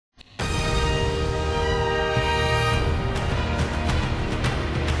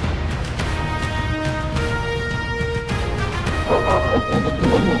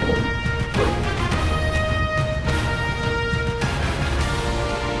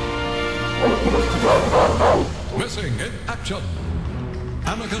Missing in action.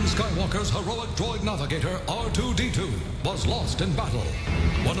 Anakin Skywalker's heroic droid navigator, R2-D2, was lost in battle.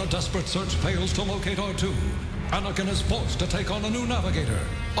 When a desperate search fails to locate R2, Anakin is forced to take on a new navigator,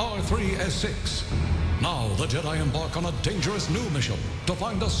 R3-S6. Now the Jedi embark on a dangerous new mission to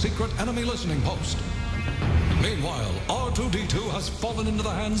find a secret enemy listening post. Meanwhile, R2-D2 has fallen into the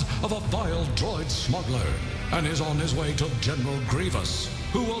hands of a vile droid smuggler and is on his way to General Grievous,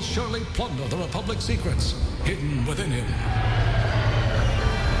 who will surely plunder the Republic's secrets hidden within him.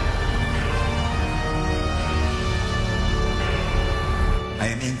 I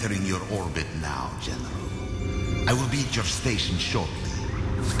am entering your orbit now, General. I will be at your station shortly.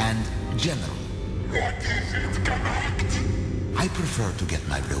 And, General... What is it, Galactic? I prefer to get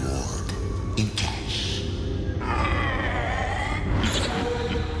my reward in cash.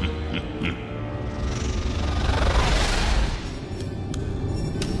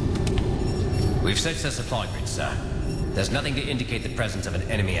 We've searched the supply grid, sir. There's nothing to indicate the presence of an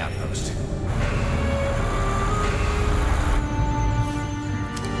enemy outpost.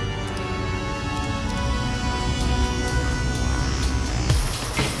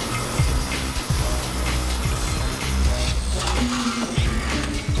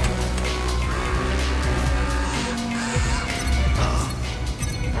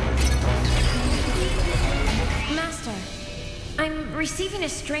 Receiving a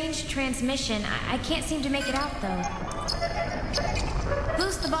strange transmission. I can't seem to make it out, though.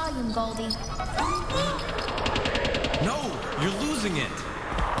 Boost the volume, Goldie. No, you're losing it.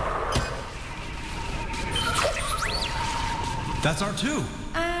 That's R2.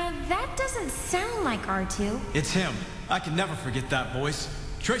 That doesn't sound like R2. It's him. I can never forget that voice.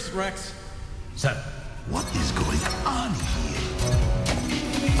 Trace it, Rex. Sir. What is going on here?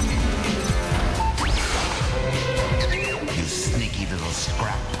 You sneaky little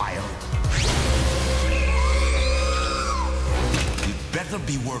scrap pile. You'd better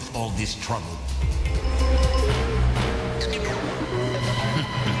be worth all this trouble.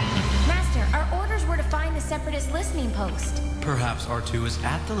 Master, our orders were to find the Separatist listening post. Perhaps R2 is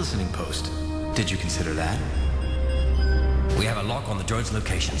at the listening post. Did you consider that? We have a lock on the droid's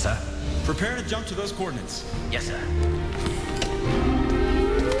location, sir. Prepare to jump to those coordinates. Yes, sir.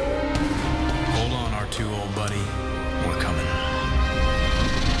 Hold on, R2, old buddy. We're coming.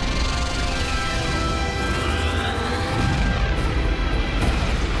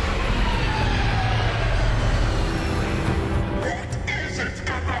 What is it,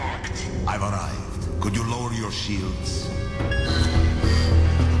 Galactic? I've arrived. Could you lower your shields?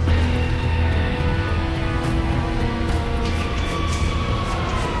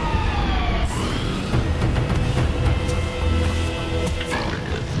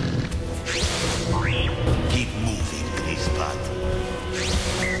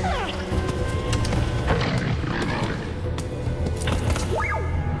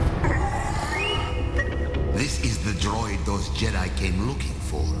 Those Jedi came looking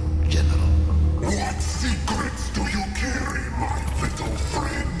for, General. What secrets do you carry, my little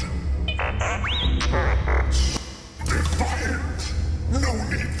friend? Defiant! No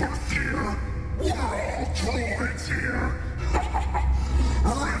need for fear! We're all droids here!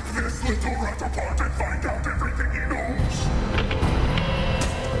 Rip this little rat apart and find out everything he knows!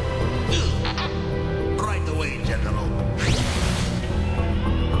 Right away, General.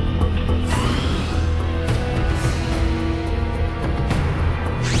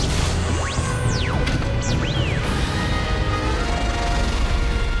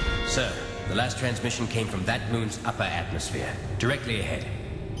 Sir, the last transmission came from that moon's upper atmosphere, directly ahead.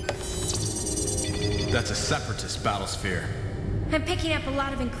 That's a Separatist battlesphere. I'm picking up a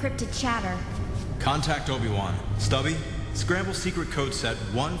lot of encrypted chatter. Contact Obi-Wan. Stubby, scramble secret code set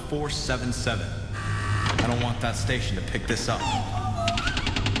 1477. I don't want that station to pick this up.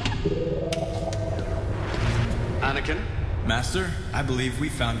 Anakin? Master, I believe we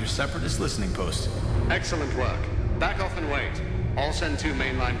found your Separatist listening post. Excellent work. Back off and wait. I'll send 2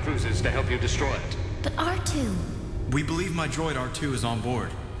 mainline cruisers to help you destroy it. But R2... We believe my droid R2 is on board.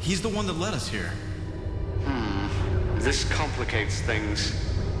 He's the one that led us here. This complicates things.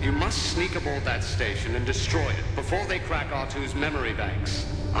 You must sneak aboard that station and destroy it before they crack R2's memory banks.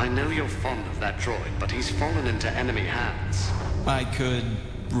 I know you're fond of that droid, but he's fallen into enemy hands. I could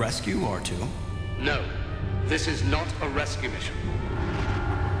rescue R2. No, this is not a rescue mission.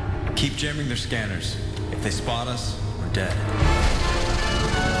 Keep jamming their scanners. If they spot us, we're dead.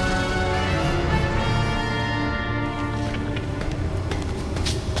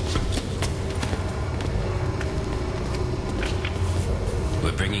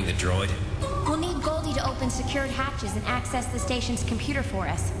 We're bringing the droid? We'll need Goldie to open secured hatches and access the station's computer for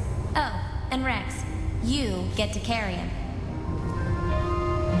us. Oh, And Rex, you get to carry him.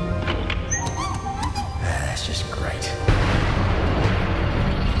 That's just great.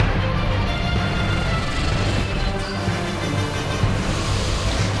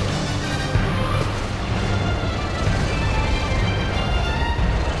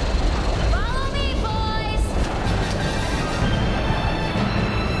 Follow me, boys!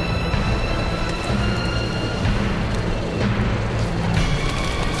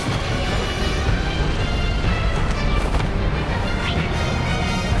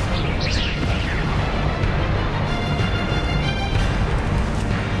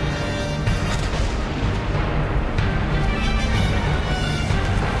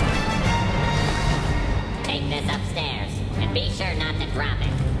 Take this upstairs, and be sure not to drop it.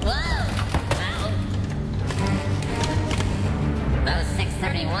 Whoa! Ow. Those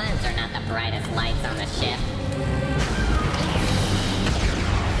 631s are not the brightest lights on the ship.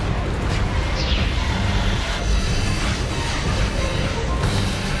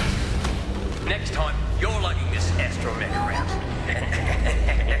 Next time, you're lugging this astromech around.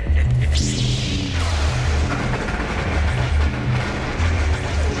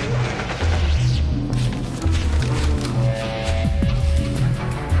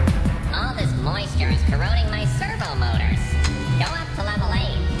 All this moisture is corroding my servo motors. Go up to level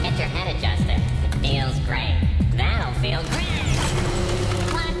 8. Get your head adjusted. It feels great. That'll feel great.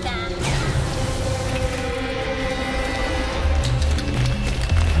 What the?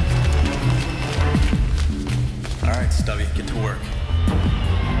 All right, Stubby, get to work.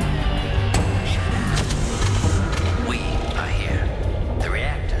 We are here. The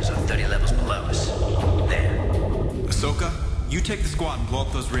reactors are 30 levels below us. There. Ahsoka, you take the squad and blow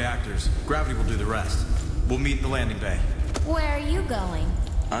up those reactors. Gravity will do the rest. We'll meet in the landing bay. Where are you going?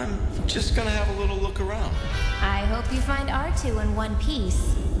 I'm just gonna have a little look around. I hope you find R2 in one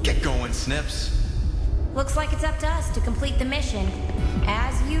piece. Get going, Snips. Looks like it's up to us to complete the mission.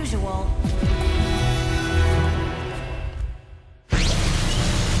 As usual.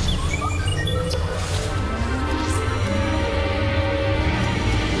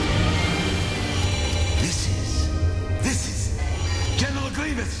 This is General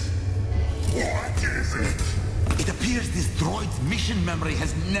Grievous. What is it? It appears this droid's mission memory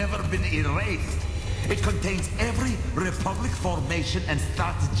has never been erased. It contains every Republic formation and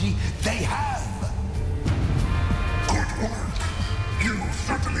strategy they have. Good work. You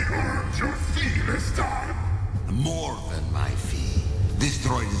certainly earned your fee this time. More than my fee. This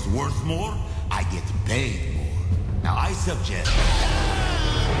droid is worth more, I get paid more. Now I suggest...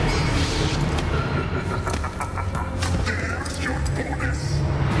 There's your bonus.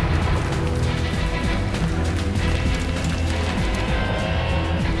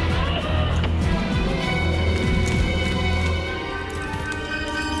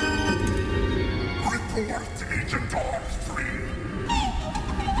 Report, Agent R3.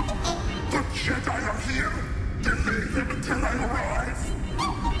 The Jedi are here. Delay them until I arrive.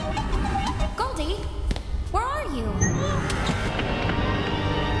 Goldie, where are you?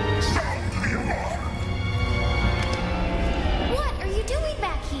 Sound the alarm. What are you doing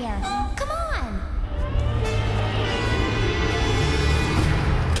back here? Come on!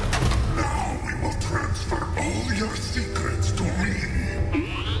 Now we will transfer all your secrets to me.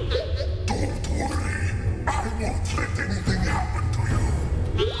 Don't worry. I won't let anything happen to you.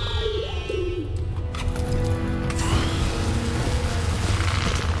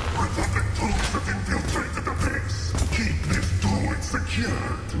 Republic troops have infiltrated the base. Keep this droid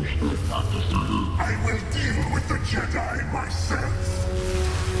secured. I will deal with the Jedi myself.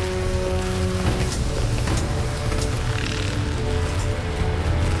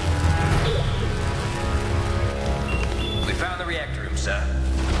 We found the reactor room, sir.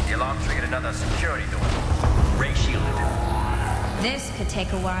 The alarm triggered another security door. Ray shielded. This could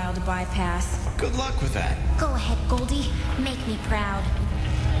take a while to bypass. Good luck with that. Go ahead, Goldie. Make me proud.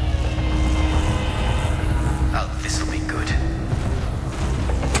 Oh, this'll be good.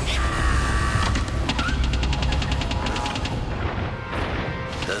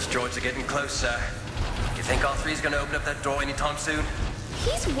 Those droids are getting close, sir. You think R3's gonna open up that door anytime soon?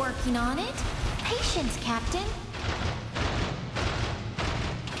 He's working on it. Patience, Captain.